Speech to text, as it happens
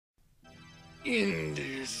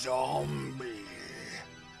Indie Zombie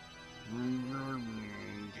Games.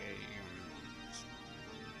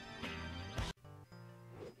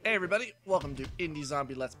 Hey everybody, welcome to Indie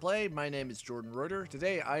Zombie Let's Play. My name is Jordan Royter.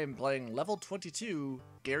 Today I am playing level 22,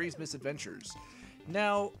 Gary's Misadventures.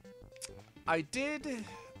 Now, I did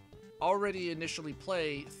already initially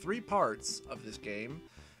play 3 parts of this game,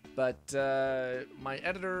 but my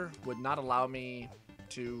editor would not allow me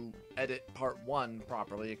to edit part 1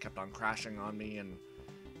 properly. It kept on crashing on me and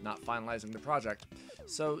not finalizing the project.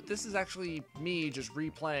 So this is actually me just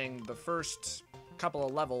replaying the first couple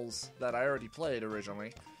of levels that I already played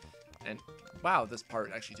originally. And wow, this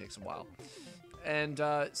part actually takes a while. And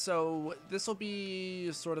so this will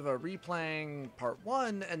be sort of a replaying part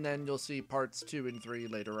 1, and then you'll see parts 2 and 3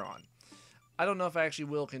 later on. I don't know if I actually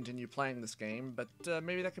will continue playing this game, but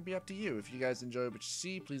maybe that could be up to you. If you guys enjoy what you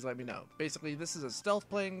see, please let me know. Basically, this is a stealth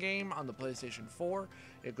playing game on the PlayStation 4.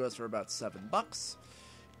 It goes for about $7.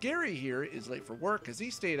 Gary here is late for work because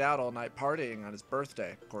he stayed out all night partying on his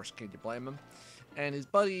birthday. Of course, can you blame him? And his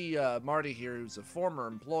buddy Marty here, who's a former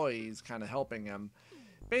employee, is kind of helping him.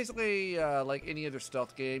 Basically, like any other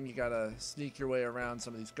stealth game, you gotta sneak your way around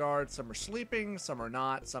some of these guards. Some are sleeping, some are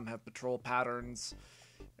not, some have patrol patterns,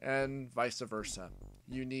 and vice versa.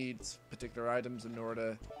 You need particular items in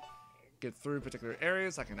order to get through particular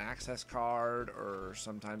areas, like an access card, or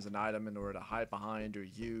sometimes an item in order to hide behind or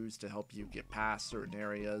use to help you get past certain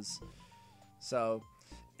areas. So,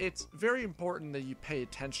 it's very important that you pay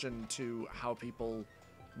attention to how people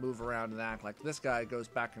move around and act. Like this guy goes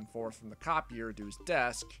back and forth from the copier to his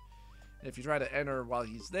desk, and if you try to enter while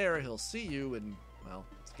he's there, he'll see you and, well,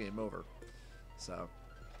 it's game over. So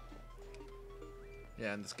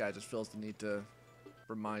yeah, and this guy just feels the need to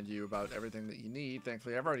remind you about everything that you need.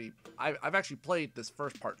 Thankfully, I've actually played this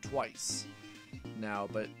first part twice now,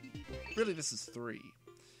 but really this is 3.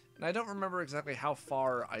 And I don't remember exactly how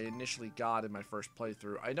far I initially got in my first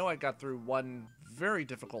playthrough. I know I got through one very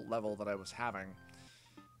difficult level that I was having.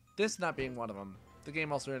 This not being one of them. The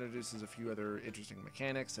game also introduces a few other interesting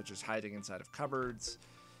mechanics, such as hiding inside of cupboards,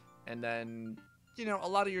 and then, you know, a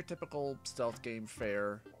lot of your typical stealth game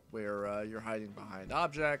fare, where you're hiding behind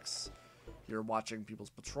objects, you're watching people's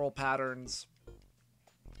patrol patterns,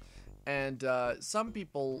 and some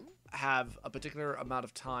people have a particular amount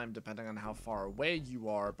of time, depending on how far away you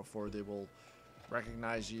are, before they will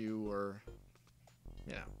recognize you, or,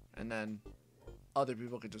 you know, and then other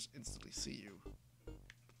people can just instantly see you.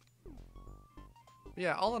 But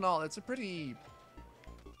yeah, all in all, it's a pretty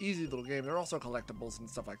easy little game. There are also collectibles and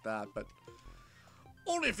stuff like that, but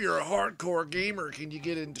only if you're a hardcore gamer can you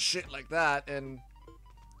get into shit like that, and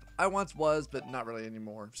I once was, but not really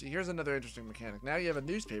anymore. See, here's another interesting mechanic. Now you have a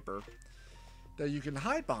newspaper that you can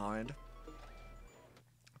hide behind,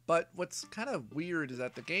 but what's kind of weird is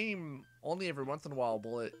that the game only every once in a while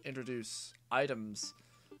will it introduce items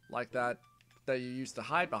like that you used to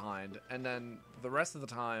hide behind, and then the rest of the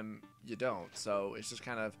time you don't. So it's just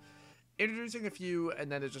kind of introducing a few,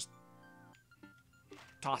 and then it just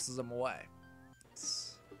tosses them away.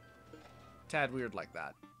 It's a tad weird like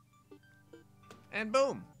that. And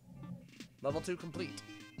boom! Level 2 complete.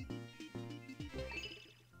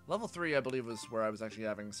 Level 3, I believe, was where I was actually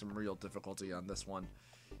having some real difficulty on this one.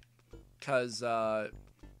 Because,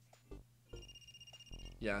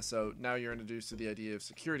 yeah, so now you're introduced to the idea of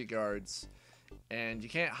security guards, and you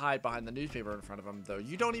can't hide behind the newspaper in front of them, though.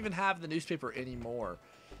 You don't even have the newspaper anymore.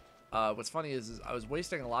 What's funny is I was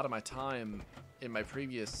wasting a lot of my time in my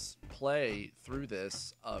previous play through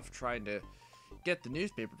this of trying to get the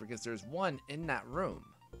newspaper, because there's one in that room,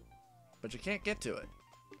 but you can't get to it.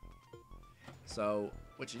 So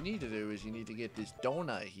what you need to do is you need to get this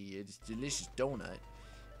donut here, this delicious donut,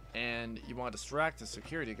 and you want to distract the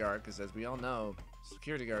security guard, because as we all know,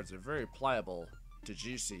 security guards are very pliable to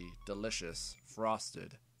juicy, delicious,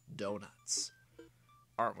 frosted donuts.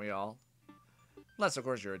 Aren't we all? Unless, of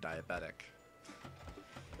course, you're a diabetic.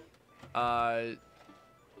 And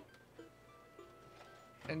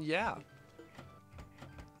yeah.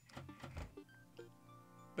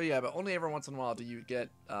 But yeah, but only every once in a while do you get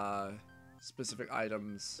specific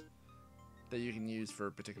items that you can use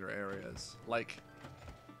for particular areas. Like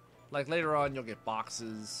later on, you'll get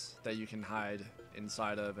boxes that you can hide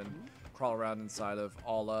inside of and crawl around inside of,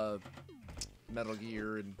 all of Metal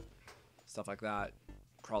Gear and stuff like that.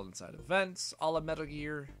 Crawl inside of vents, all of Metal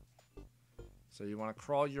Gear. So you want to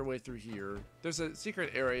crawl your way through here. There's a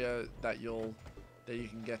secret area that you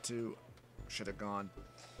can get to. Should have gone.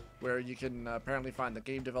 Where you can apparently find the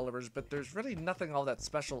game developers, but there's really nothing all that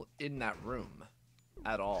special in that room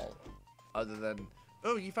at all, other than,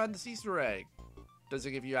 oh, you found this Easter egg. Does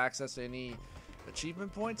it give you access to any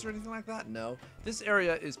achievement points or anything like that? No. This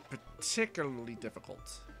area is particularly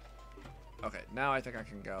difficult. Okay, now I think I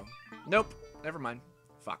can go. Nope. Never mind.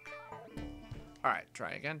 Fuck. Alright,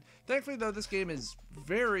 try again. Thankfully, though, this game is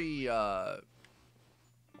very,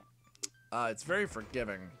 it's very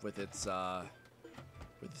forgiving with its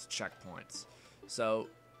checkpoints. So,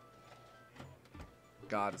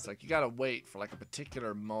 God, it's like you gotta wait for like a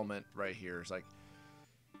particular moment right here. It's like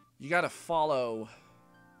you gotta follow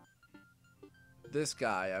this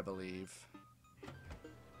guy, I believe.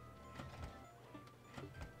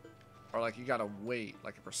 Or like you gotta wait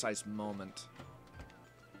like a precise moment.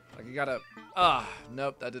 Like you gotta,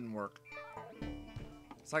 nope, that didn't work.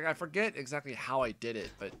 It's like I forget exactly how I did it,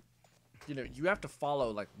 but you know, you have to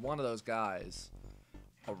follow like one of those guys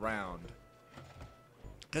around.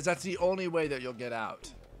 Because that's the only way that you'll get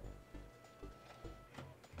out.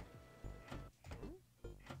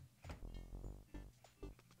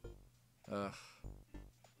 Ugh.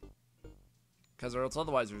 Because or else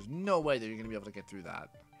otherwise there's no way that you're going to be able to get through that.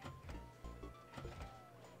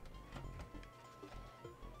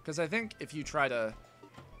 Because I think if you try to...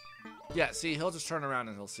 Yeah, see, he'll just turn around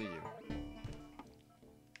and he'll see you.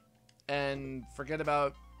 And forget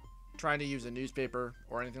about trying to use a newspaper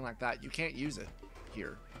or anything like that. You can't use it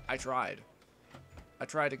here. I tried. I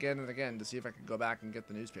tried again and again to see if I could go back and get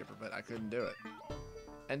the newspaper, but I couldn't do it.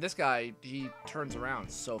 And this guy, he turns around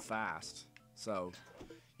so fast. So,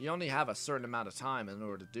 you only have a certain amount of time in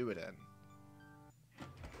order to do it in.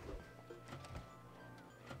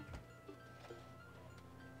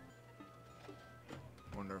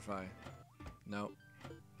 Wonder if I... Nope.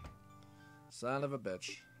 Son of a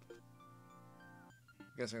bitch.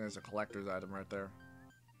 Guessing there's a collector's item right there.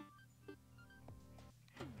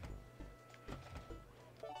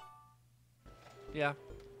 Yeah,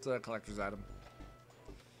 it's a collector's item.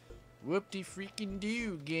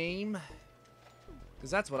 Whoop-de-freaking-do, game.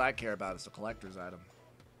 Because that's what I care about, is the collector's item.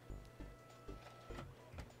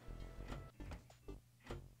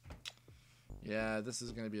 Yeah, this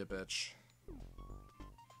is going to be a bitch.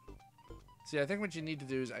 See, I think what you need to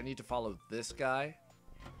do is I need to follow this guy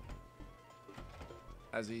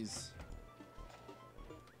as he's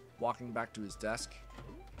walking back to his desk.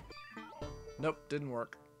 Nope, didn't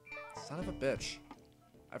work. Son of a bitch.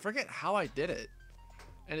 I forget how I did it.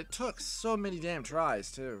 And it took so many damn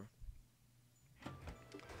tries, too.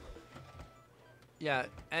 Yeah,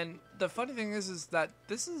 and the funny thing is that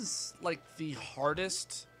this is, like, the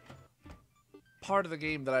hardest part of the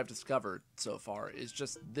game that I've discovered so far, is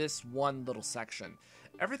just this one little section.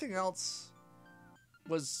 Everything else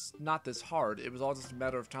was not this hard. It was all just a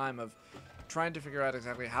matter of time of trying to figure out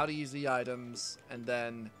exactly how to use the items, and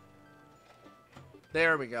then...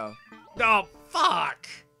 There we go. Oh, fuck!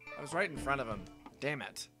 I was right in front of him. Damn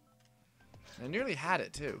it. I nearly had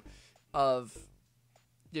it, too. Of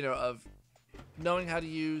knowing how to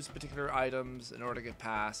use particular items in order to get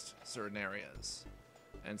past certain areas.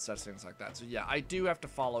 And such things like that. So, yeah, I do have to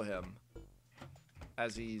follow him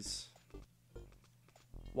as he's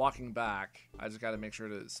walking back. I just got to make sure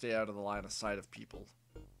to stay out of the line of sight of people.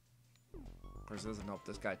 Of course, it doesn't help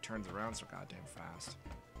this guy turns around so goddamn fast.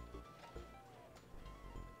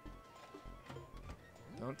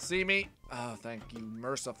 Don't see me. Oh, thank you,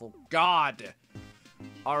 merciful God.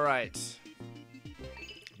 Alright.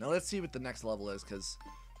 Now let's see what the next level is, because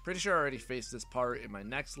pretty sure I already faced this part in my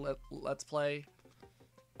next Let's Play.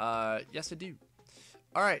 Yes, I do.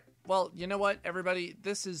 Alright, well, you know what, everybody?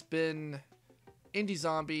 This has been Indie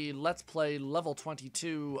Zombie Let's Play Level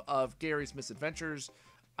 22 of Gary's Misadventures.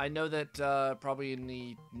 I know that probably in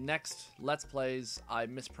the next Let's Plays I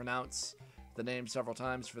mispronounce the name several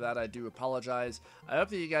times. For that, I do apologize. I hope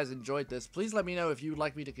that you guys enjoyed this. Please let me know if you would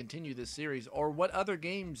like me to continue this series, or what other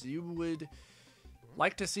games you would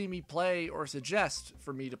like to see me play or suggest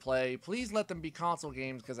for me to play. Please let them be console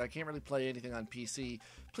games, because I can't really play anything on PC.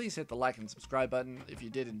 Please hit the like and subscribe button. If you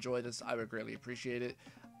did enjoy this, I would greatly appreciate it.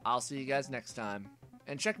 I'll see you guys next time.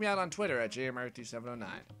 And check me out on Twitter at JMR2709.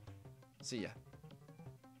 See ya.